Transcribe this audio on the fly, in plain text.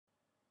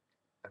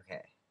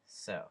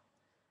So,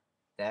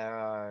 there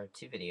are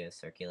two videos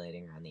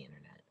circulating around the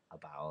internet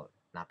about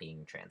not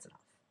being trans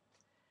enough.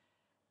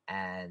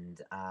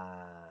 And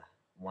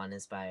one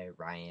is by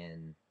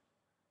Ryan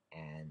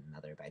and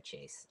another by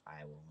Chase.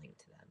 I will link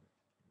to them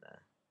in the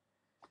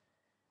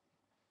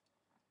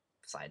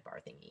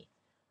sidebar thingy.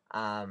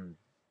 Um,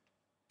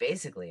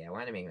 Basically, I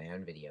wanted to make my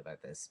own video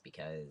about this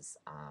because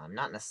I'm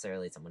not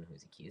necessarily someone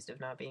who's accused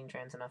of not being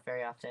trans enough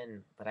very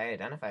often, but I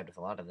identified with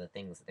a lot of the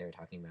things that they were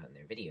talking about in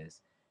their videos.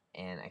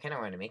 And I kind of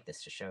wanted to make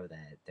this to show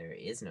that there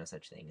is no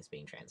such thing as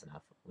being trans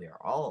enough. We are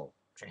all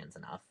trans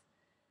enough.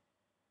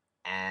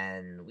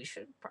 And we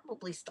should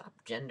probably stop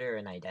gender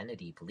and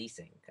identity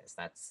policing, because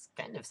that's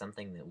kind of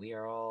something that we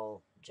are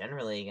all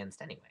generally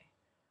against anyway.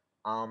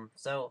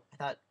 So I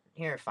thought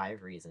here are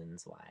 5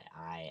 reasons why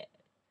I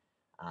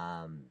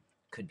um,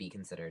 could be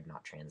considered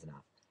not trans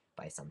enough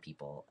by some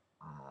people.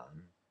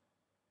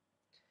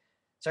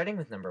 Starting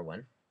with number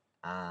one,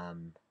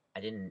 I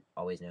didn't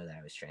always know that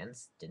I was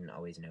trans, didn't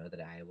always know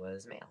that I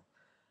was male.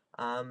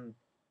 Um,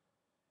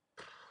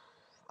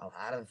 a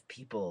lot of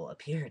people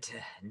appear to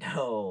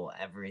know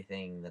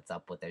everything that's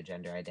up with their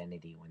gender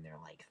identity when they're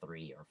like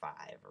 3 or 5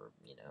 or,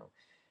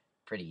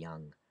 pretty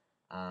young.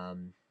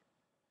 Um,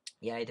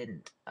 yeah, I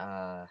didn't.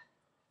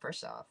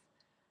 First off,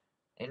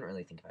 I didn't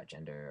really think about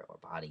gender or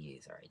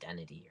bodies or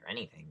identity or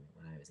anything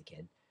when I was a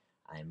kid.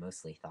 I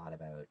mostly thought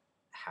about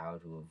how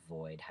to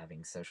avoid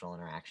having social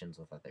interactions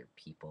with other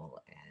people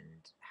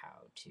and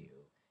how to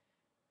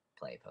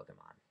play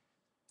Pokemon.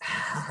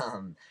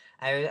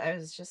 I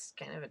was just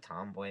kind of a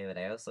tomboy, but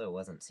I also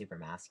wasn't super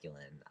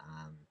masculine.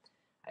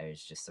 I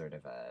was just sort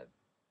of a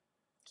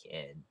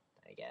kid,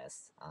 I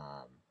guess.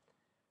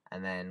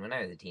 And then when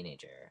I was a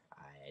teenager,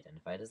 I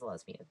identified as a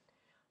lesbian.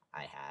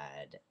 I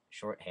had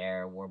short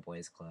hair, wore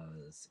boys'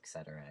 clothes,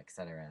 etc.,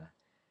 etc.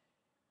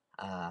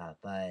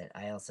 But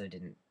I also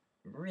didn't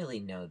really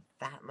know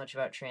that much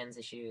about trans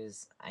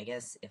issues. I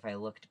guess if I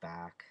looked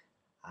back,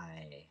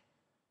 I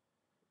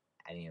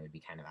I think it would be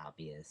kind of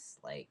obvious.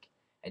 Like,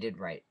 I did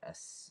write a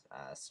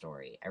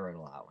story. I wrote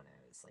a lot when I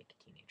was like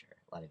a teenager,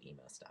 a lot of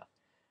emo stuff.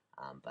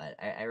 But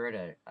I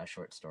wrote a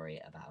short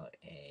story about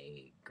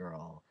a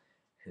girl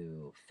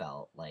who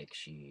felt like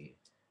she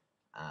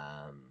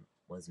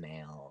was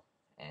male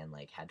and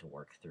like had to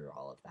work through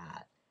all of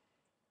that.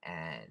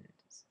 And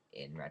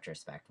in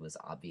retrospect, was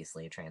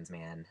obviously a trans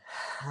man.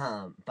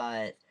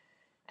 But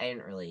I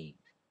didn't really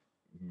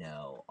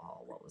know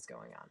all what was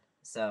going on.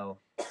 So,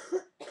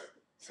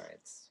 sorry,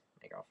 it's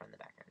my girlfriend in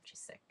the background. She's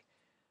sick.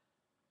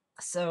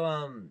 So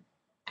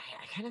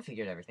I kind of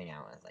figured everything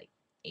out when I was like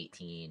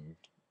 18,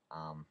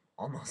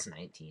 almost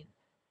 19.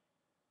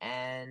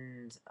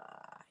 And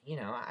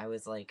I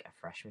was like a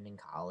freshman in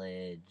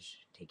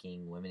college,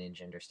 taking women and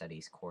gender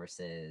studies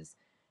courses,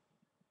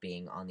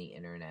 being on the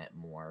internet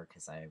more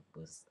because I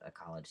was a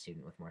college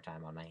student with more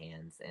time on my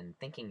hands, and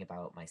thinking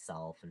about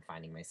myself and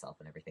finding myself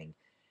and everything.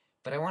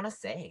 But I want to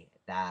say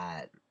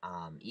that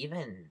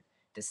even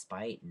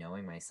despite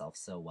knowing myself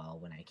so well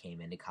when I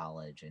came into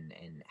college and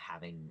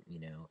having,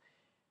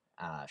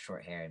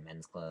 short hair and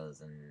men's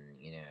clothes and,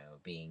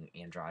 being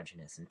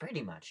androgynous and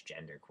pretty much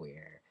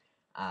genderqueer,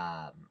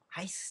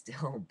 I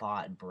still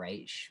bought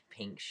bright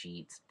pink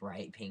sheets,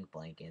 bright pink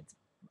blankets,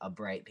 a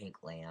bright pink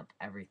lamp,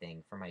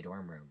 everything for my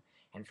dorm room.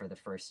 And for the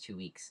first 2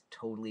 weeks,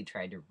 totally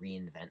tried to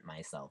reinvent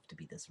myself to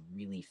be this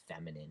really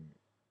feminine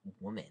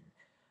woman.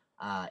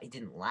 It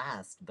didn't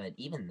last, but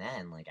even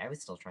then, like, I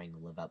was still trying to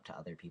live up to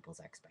other people's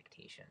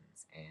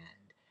expectations,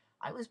 and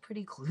I was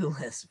pretty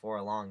clueless for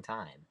a long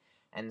time.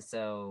 And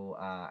so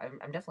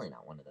I'm definitely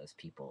not one of those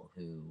people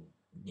who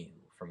knew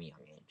from a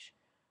young age.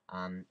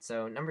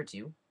 So number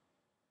two,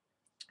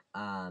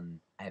 I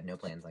have no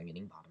plans on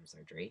getting bottom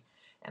surgery,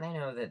 and I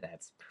know that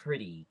that's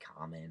pretty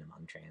common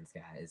among trans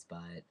guys,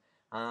 but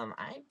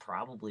I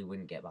probably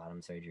wouldn't get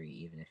bottom surgery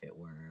even if it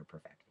were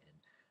perfected.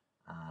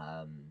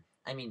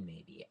 I mean,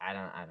 maybe I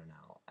don't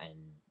know,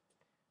 and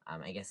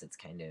I guess it's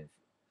kind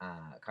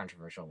of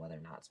controversial whether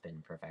or not it's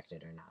been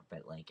perfected or not.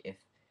 But like,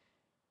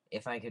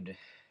 if I could,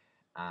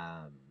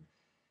 um,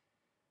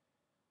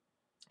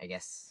 I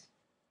guess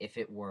if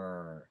it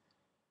were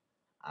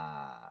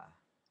uh,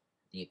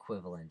 the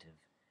equivalent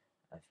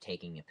of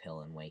taking a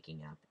pill and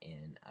waking up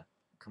in a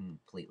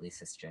completely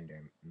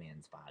cisgender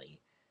man's body,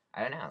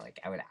 I don't know. Like,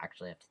 I would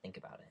actually have to think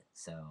about it.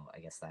 So I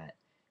guess that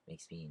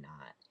makes me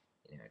not,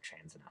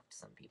 trans enough to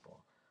some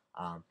people.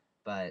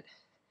 But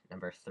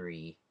number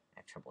three, I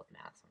have trouble with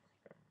math. So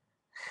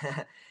I'm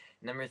like,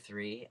 number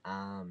three,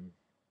 I'm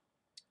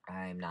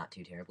not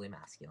too terribly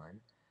masculine.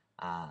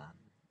 Um,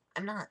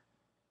 I'm not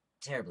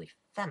terribly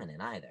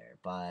feminine either,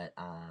 but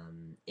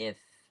if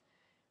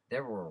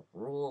there were a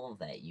rule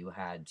that you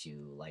had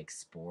to like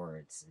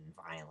sports and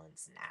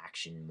violence and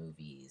action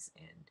movies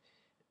and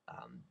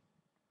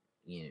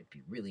be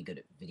really good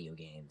at video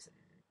games and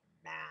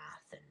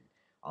math and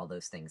all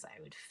those things,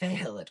 I would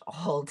fail at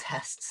all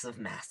tests of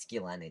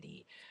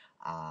masculinity.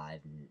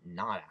 I'm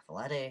not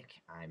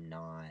athletic. I'm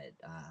not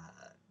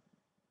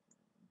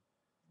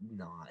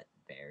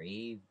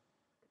very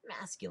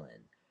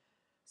masculine.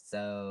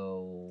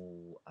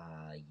 So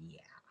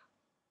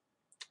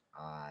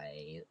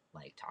I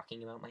like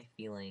talking about my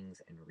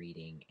feelings and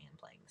reading and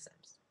playing The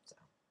Sims. So,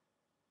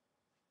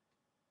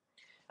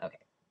 okay.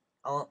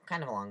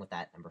 Kind of along with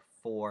that, number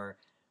four,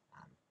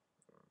 um,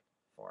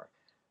 four,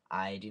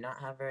 I do not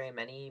have very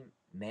many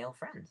male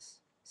friends.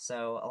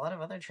 So a lot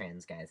of other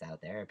trans guys out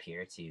there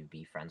appear to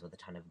be friends with a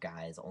ton of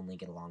guys, only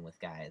get along with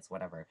guys,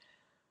 whatever.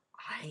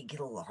 I get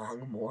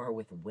along more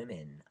with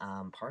women,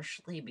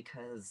 partially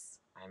because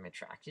I'm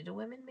attracted to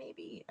women,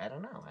 maybe. I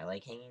don't know. I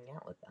like hanging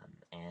out with them.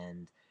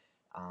 And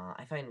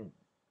I find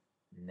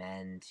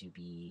men to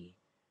be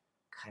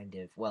kind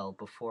of, well,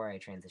 before I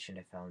transitioned,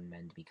 I found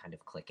men to be kind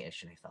of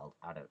cliquish, and I felt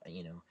out of,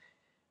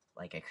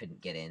 like I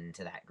couldn't get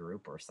into that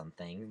group or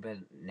something. But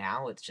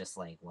now it's just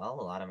like, well,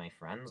 a lot of my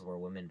friends were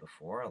women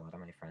before, a lot of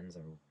my friends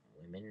are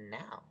women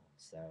now.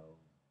 So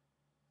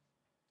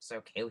it's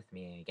okay with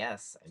me, I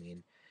guess. I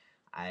mean,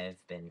 I've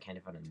been kind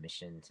of on a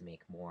mission to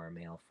make more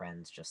male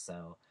friends just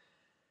so,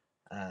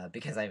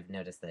 because I've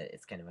noticed that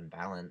it's kind of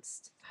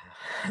unbalanced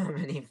how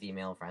many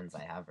female friends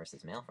I have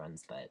versus male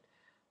friends. But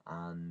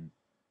um,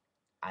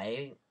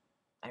 I,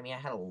 I mean, I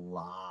had a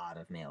lot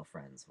of male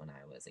friends when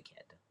I was a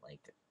kid,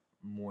 like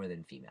more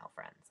than female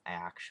friends. I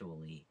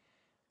actually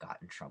got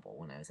in trouble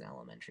when I was in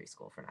elementary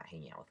school for not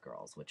hanging out with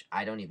girls, which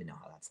I don't even know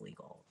how that's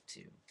legal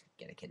to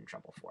get a kid in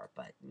trouble for,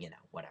 but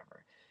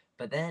whatever.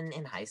 But then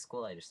in high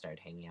school, I just started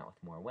hanging out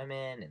with more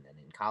women, and then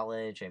in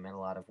college, I met a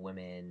lot of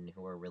women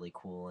who were really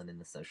cool and in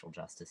the social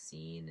justice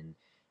scene, and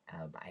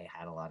I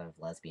had a lot of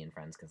lesbian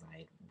friends because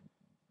I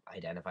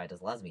identified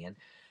as lesbian,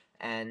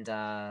 and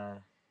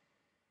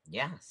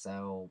yeah,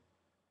 so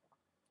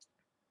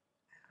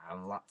I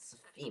have lots of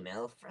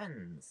female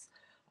friends.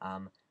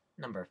 Um,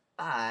 Number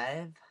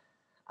five,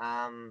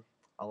 um,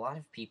 a lot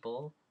of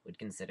people would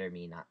consider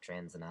me not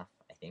trans enough,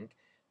 I think,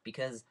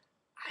 because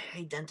I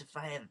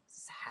identify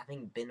as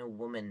having been a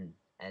woman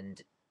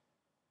and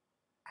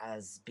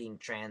as being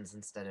trans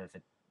instead of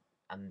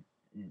a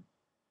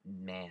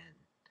man.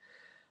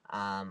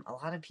 A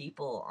lot of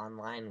people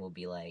online will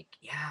be like,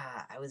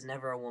 yeah, I was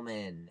never a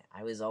woman.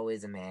 I was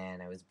always a man.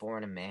 I was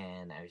born a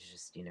man. I was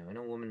just, in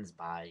a woman's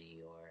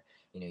body, or,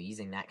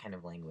 using that kind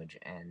of language.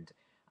 And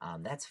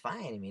that's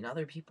fine. I mean,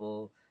 other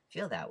people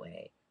feel that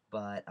way.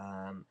 But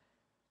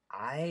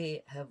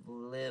I have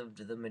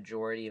lived the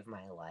majority of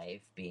my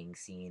life being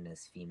seen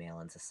as female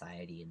in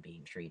society and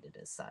being treated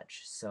as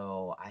such.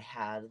 So I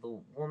had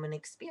the woman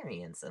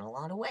experience in a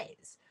lot of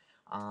ways.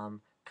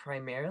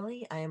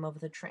 Primarily, I am of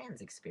the trans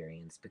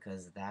experience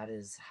because that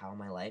is how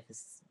my life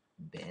has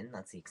been.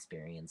 That's the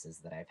experiences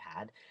that I've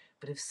had.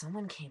 But if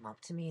someone came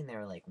up to me and they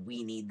were like,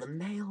 we need the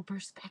male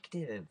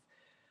perspective,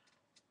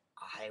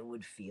 I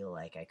would feel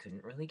like I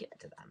couldn't really get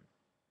to them.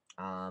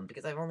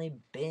 Because I've only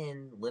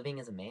been living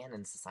as a man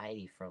in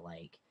society for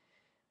like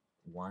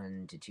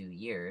 1 to 2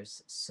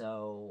 years,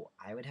 so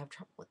I would have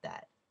trouble with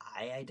that.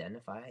 I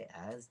identify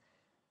as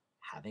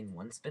having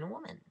once been a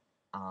woman.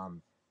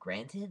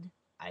 Granted,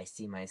 I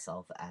see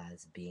myself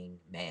as being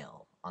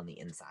male on the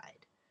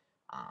inside,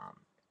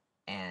 um,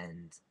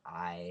 and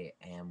I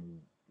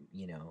am,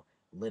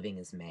 living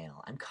as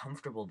male. I'm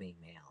comfortable being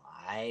male.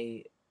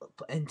 I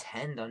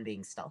intend on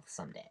being stealth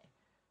someday,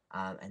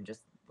 and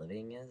just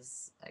living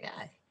as a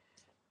guy.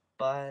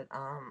 But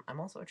I'm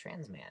also a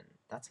trans man.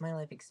 That's my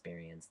life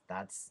experience.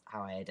 That's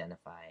how I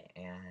identify,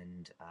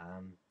 and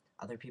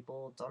other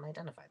people don't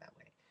identify that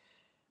way.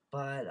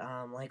 But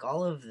like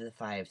all of the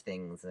five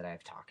things that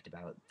I've talked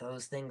about,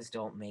 those things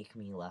don't make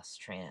me less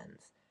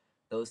trans.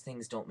 Those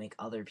things don't make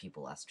other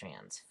people less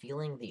trans.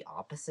 Feeling the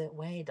opposite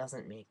way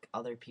doesn't make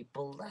other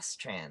people less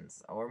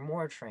trans or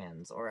more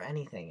trans or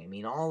anything. I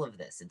mean, all of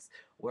this,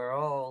 we're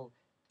all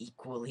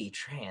equally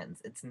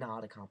trans. It's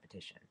not a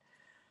competition.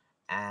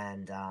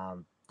 And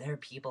there are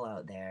people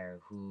out there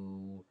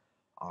who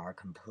are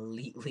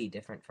completely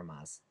different from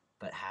us,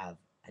 but have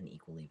an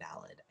equally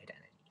valid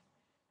identity.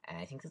 And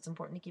I think that's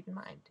important to keep in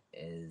mind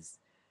is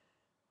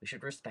we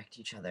should respect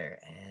each other,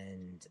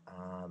 and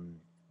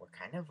we're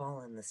kind of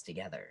all in this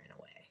together in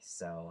a way.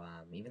 So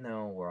even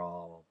though we're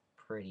all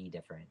pretty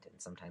different,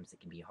 and sometimes it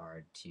can be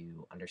hard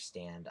to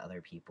understand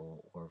other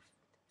people or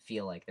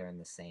feel like they're in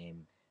the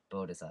same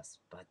boat as us,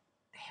 but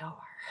they are.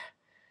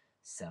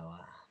 So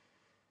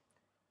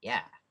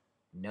yeah,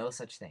 no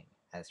such thing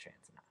as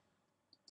trans enough.